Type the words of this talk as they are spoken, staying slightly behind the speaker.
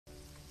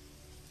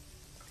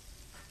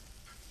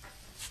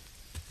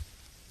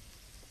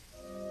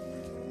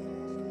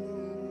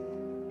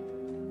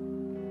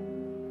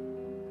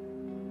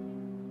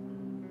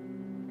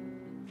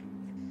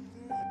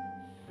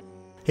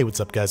Hey,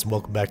 what's up guys, and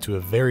welcome back to a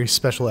very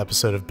special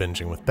episode of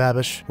Binging with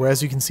Babish, where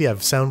as you can see I've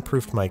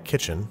soundproofed my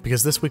kitchen,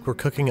 because this week we're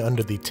cooking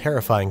under the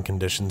terrifying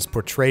conditions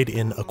portrayed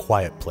in A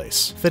Quiet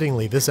Place.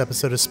 Fittingly, this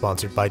episode is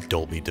sponsored by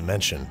Dolby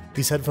Dimension.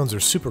 These headphones are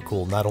super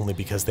cool not only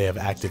because they have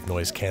active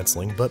noise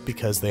cancelling, but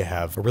because they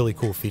have a really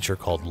cool feature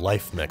called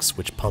Life Mix,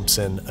 which pumps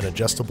in an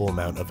adjustable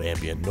amount of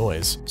ambient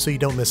noise, so you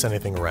don't miss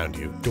anything around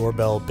you.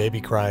 Doorbell, baby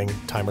crying,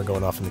 timer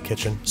going off in the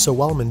kitchen. So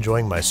while I'm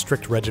enjoying my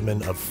strict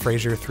regimen of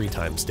Frasier 3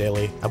 times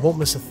daily, I won't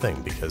miss a thing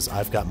because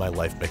I've got my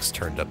life mix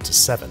turned up to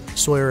 7.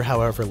 Sawyer,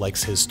 however,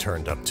 likes his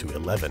turned up to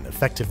 11,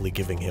 effectively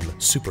giving him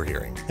super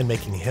hearing, and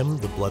making him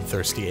the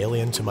bloodthirsty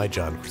alien to my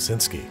John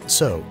Krasinski.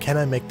 So, can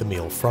I make the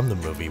meal from the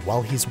movie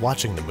while he's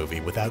watching the movie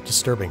without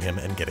disturbing him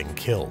and getting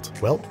killed?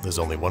 Well, there's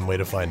only one way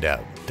to find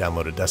out.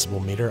 Download a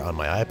decibel meter on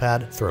my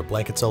iPad, throw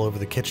blankets all over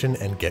the kitchen,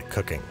 and get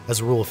cooking. As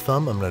a rule of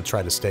thumb, I'm going to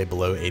try to stay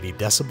below 80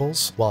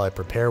 decibels while I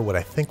prepare what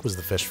I think was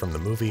the fish from the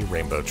movie,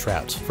 Rainbow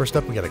Trout. First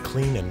up, we gotta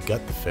clean and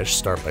gut the fish,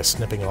 start by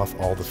snipping off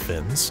all the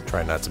fins.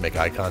 Try not to make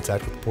eye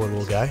contact with the poor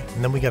little guy.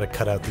 And then we gotta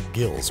cut out the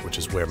gills, which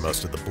is where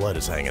most of the blood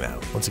is hanging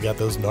out. Once you got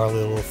those gnarly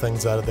little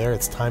things out of there,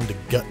 it's time to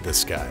gut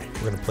this guy.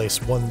 We're gonna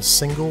place one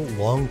single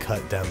long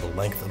cut down the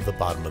length of the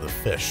bottom of the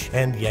fish,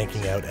 and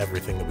yanking out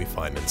everything that we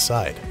find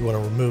inside. You wanna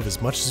remove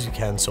as much as you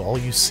can so all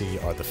you see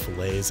are the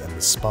fillets and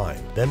the spine.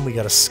 Then we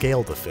gotta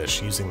scale the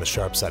fish using the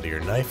sharp side of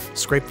your knife,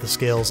 scrape the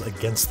scales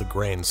against the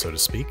grain, so to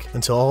speak,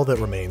 until all that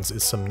remains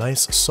is some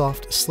nice,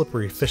 soft,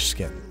 slippery fish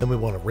skin. Then we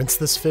wanna rinse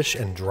this fish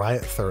and dry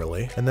it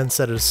thoroughly, and then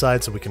set it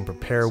aside so we can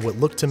prepare what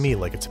looked to me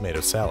like a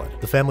tomato salad.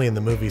 The family in the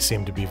movie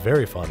seemed to be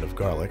very fond of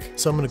garlic,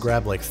 so I'm going to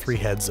grab like 3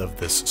 heads of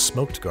this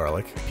smoked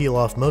garlic, peel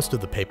off most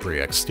of the papery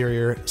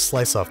exterior,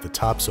 slice off the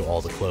top so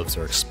all the cloves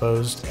are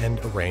exposed, and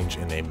arrange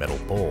in a metal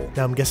bowl.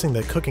 Now I'm guessing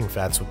that cooking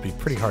fats would be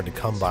pretty hard to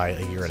come by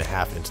a year and a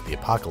half into the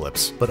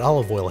apocalypse, but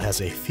olive oil has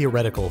a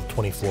theoretical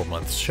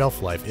 24-month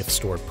shelf life if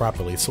stored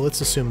properly, so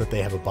let's assume that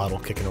they have a bottle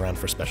kicking around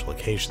for special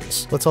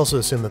occasions. Let's also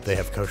assume that they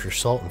have kosher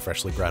salt and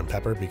freshly ground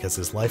pepper, because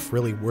is life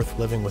really worth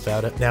living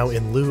without it? Now,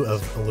 in lieu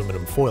of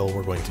aluminum foil,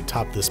 we're going to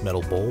top this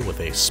metal bowl with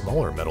a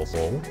smaller metal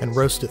bowl and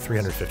roast at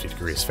 350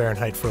 degrees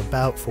Fahrenheit for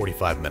about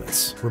 45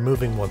 minutes,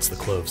 removing once the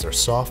cloves are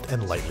soft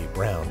and lightly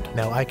browned.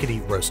 Now, I could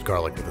eat roast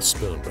garlic with a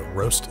spoon, but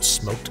roast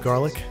smoked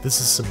garlic?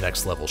 This is some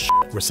next level shit.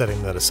 We're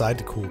setting that aside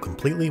to cool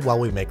completely while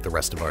we make the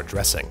rest of our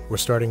dressing. We're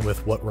starting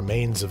with what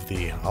remains of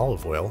the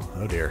olive oil.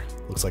 Oh dear,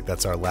 looks like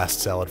that's our last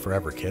salad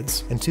forever,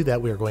 kids. And to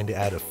that we are going to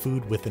add a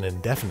food with an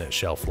indefinite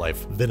shelf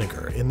life,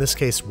 vinegar, in this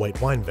case white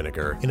wine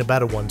vinegar, in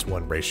about a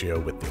 1-to-1 ratio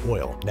with the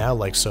oil. Now,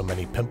 like so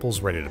many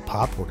pimples ready to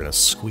pop, we're gonna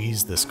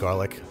squeeze this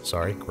garlic,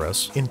 sorry,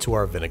 gross, into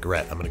our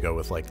vinaigrette. I'm gonna go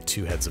with like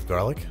 2 heads of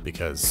garlic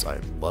because I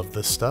love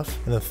this stuff.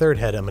 And the 3rd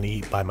head I'm gonna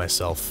eat by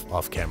myself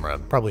off camera,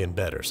 probably in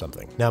bed or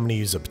something. Now I'm gonna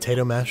use a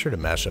potato masher to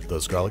mash up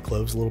those garlic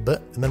cloves a little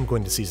bit, and then I'm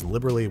going to season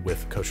liberally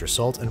with kosher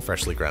salt and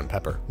freshly ground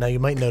pepper. Now you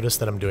might notice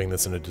that I'm doing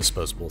this in a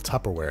disposable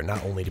Tupperware,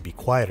 not only to be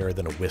quieter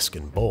than a whisk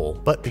and bowl,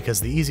 but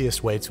because the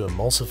easiest way to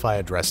emulsify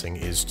a dressing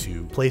is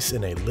to place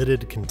in a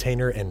lidded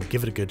container and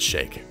give it a good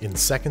shake. In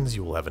seconds,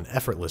 you will have an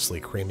effortlessly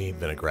creamy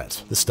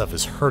vinaigrette. This stuff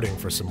is hurting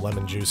for some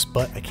lemon juice,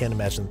 but I can't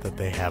imagine that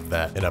they have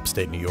that in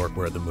upstate New York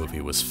where the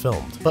movie was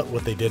filmed. But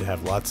what they did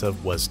have lots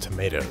of was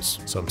tomatoes.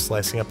 So I'm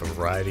slicing up a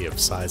variety of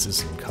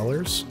sizes and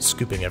colors,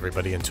 scooping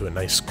everybody into a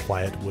nice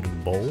quiet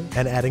wooden bowl,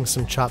 and adding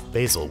some chopped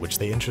basil, which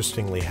they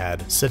interestingly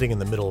had sitting in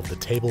the middle of the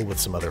table with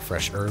some other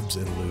fresh herbs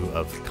in lieu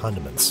of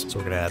condiments. So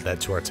we're going to add that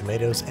to our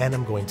tomatoes, and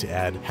I'm going to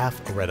add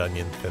half a red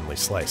onion thinly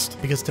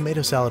sliced, because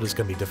tomato salad is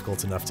going to be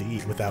difficult enough to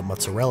eat without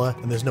mozzarella,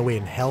 and there's no way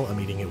in hell I'm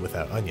eating it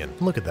without onion.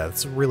 And look at that,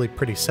 it's a really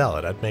pretty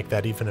salad. I'd make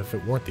that even if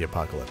it weren't the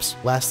apocalypse.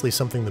 Lastly,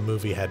 something the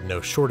movie had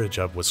no shortage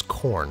of was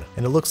corn,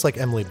 and it looks like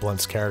Emily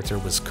Blunt's character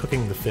was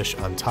cooking the fish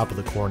on top of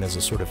the corn as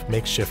a sort of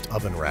makeshift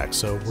oven rack,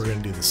 so we're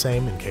going to do the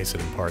same in case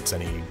it imparts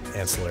any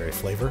ancillary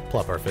flavor.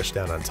 Plop our fish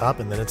down on top,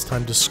 and then it's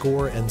time to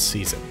score and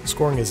season.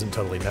 Scoring isn't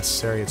totally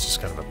necessary, it's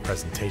just kind of a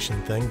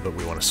presentation thing, but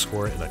we want to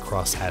score it in a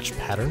crosshatch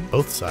pattern.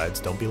 Both sides,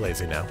 don't be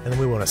lazy now. And then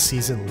we want to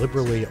season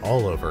liberally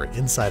all over,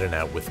 inside and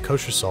out, with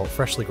kosher salt,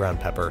 freshly ground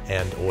pepper,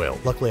 and oil.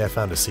 Luckily, I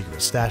found a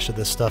secret stash of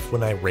this stuff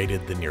when I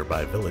raided the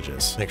nearby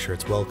villages. Make sure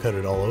it's well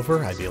coated all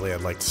over. Ideally,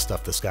 I'd like to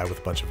stuff this guy with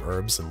a bunch of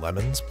herbs and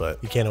lemons, but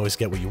you can't always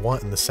get what you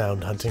want in the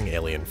sound-hunting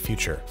alien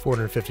future.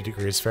 450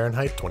 degrees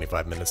Fahrenheit,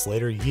 25 minutes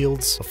later,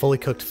 yields a fully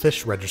cooked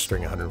fish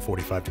registering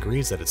 145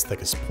 degrees at its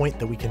thickest point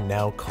that we can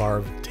now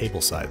carve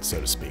tableside, so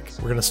to speak.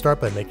 We're going to start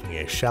by making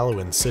a shallow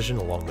incision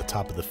along the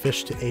top of the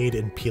fish to aid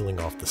in peeling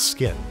off the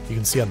skin. You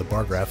can see on the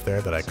bar graph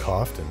there that I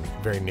coughed and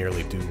very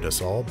nearly doomed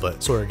us all,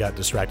 but Sawyer got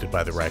distracted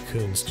by the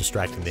raccoons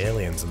distracting the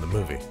aliens in the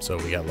movie, so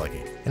we got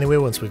lucky. Anyway,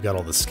 once we've got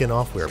all the skin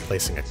off, we are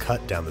placing a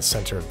cut down the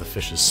center of the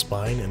fish's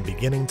spine and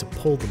beginning to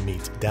pull the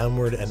meat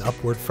downward and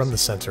upward from the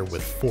center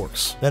with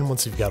forks. Then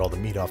once you've got all the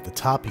meat off the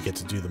top, you get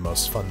to do the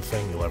most fun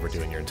thing you'll ever do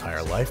do in your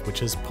entire life,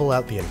 which is pull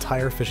out the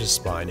entire fish's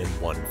spine in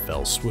one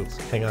fell swoop.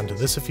 Hang on to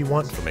this if you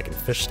want for making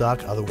fish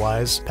stock,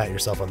 otherwise pat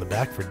yourself on the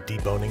back for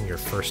deboning your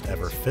first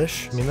ever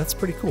fish. I mean, that's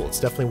pretty cool. It's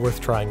definitely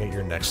worth trying at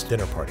your next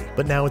dinner party.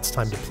 But now it's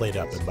time to plate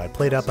up, and by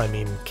plate up I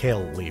mean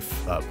kale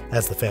leaf up,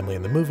 as the family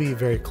in the movie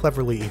very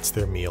cleverly eats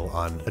their meal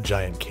on a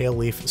giant kale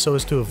leaf so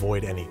as to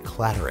avoid any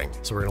clattering.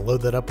 So we're gonna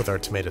load that up with our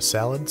tomato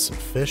salad, some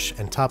fish,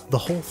 and top the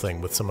whole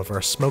thing with some of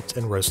our smoked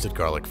and roasted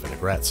garlic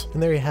vinaigrettes.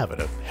 And there you have it,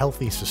 a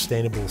healthy,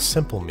 sustainable,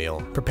 simple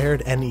meal,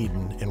 prepared and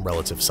eaten in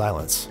relative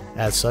silence.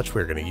 As such,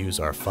 we're going to use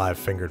our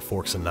 5-fingered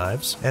forks and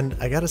knives, and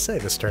I gotta say,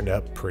 this turned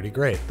out pretty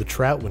great. The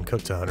trout, when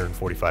cooked to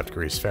 145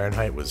 degrees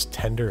Fahrenheit, was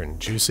tender and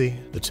juicy,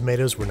 the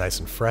tomatoes were nice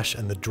and fresh,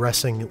 and the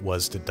dressing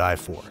was to die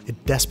for.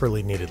 It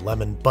desperately needed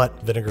lemon,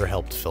 but vinegar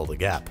helped fill the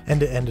gap,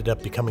 and it ended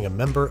up becoming a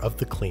member of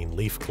the Clean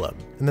Leaf Club.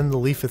 And then the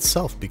leaf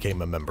itself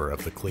became a member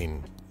of the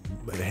Clean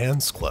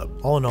Hands Club.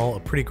 All in all, a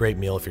pretty great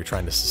meal if you're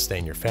trying to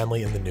sustain your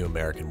family in the new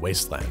American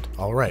wasteland.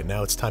 Alright,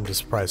 now it's time to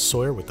surprise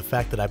Sawyer with the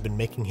fact that I've been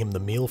making him the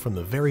meal from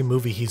the very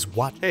movie he's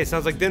watched. Hey,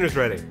 sounds like dinner's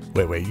ready.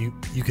 Wait,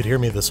 you could hear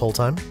me this whole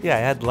time? Yeah, I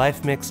had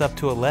life mix up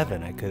to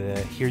 11. I could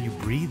hear you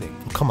breathing.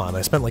 Well, come on,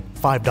 I spent like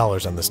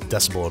 $5 on this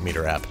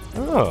decibel-o-meter app.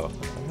 Oh,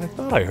 I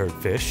thought I heard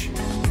fish.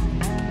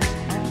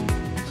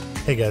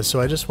 Hey guys, so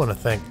I just want to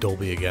thank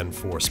Dolby again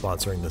for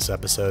sponsoring this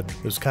episode.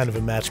 It was kind of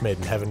a match made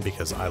in heaven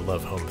because I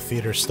love home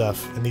theater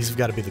stuff, and these have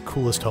got to be the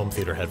coolest home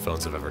theater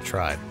headphones I've ever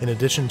tried. In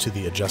addition to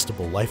the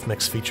adjustable life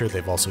mix feature,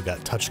 they've also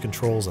got touch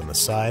controls on the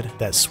side,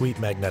 that sweet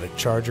magnetic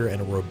charger,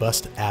 and a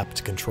robust app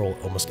to control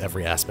almost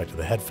every aspect of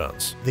the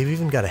headphones. They've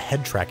even got a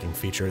head tracking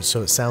feature,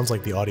 so it sounds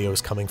like the audio is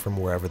coming from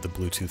wherever the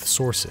Bluetooth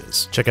source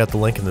is. Check out the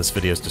link in this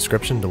video's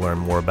description to learn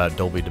more about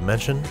Dolby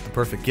Dimension, the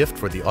perfect gift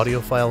for the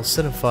audiophile,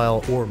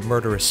 cinephile, or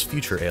murderous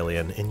future alien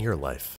in your life.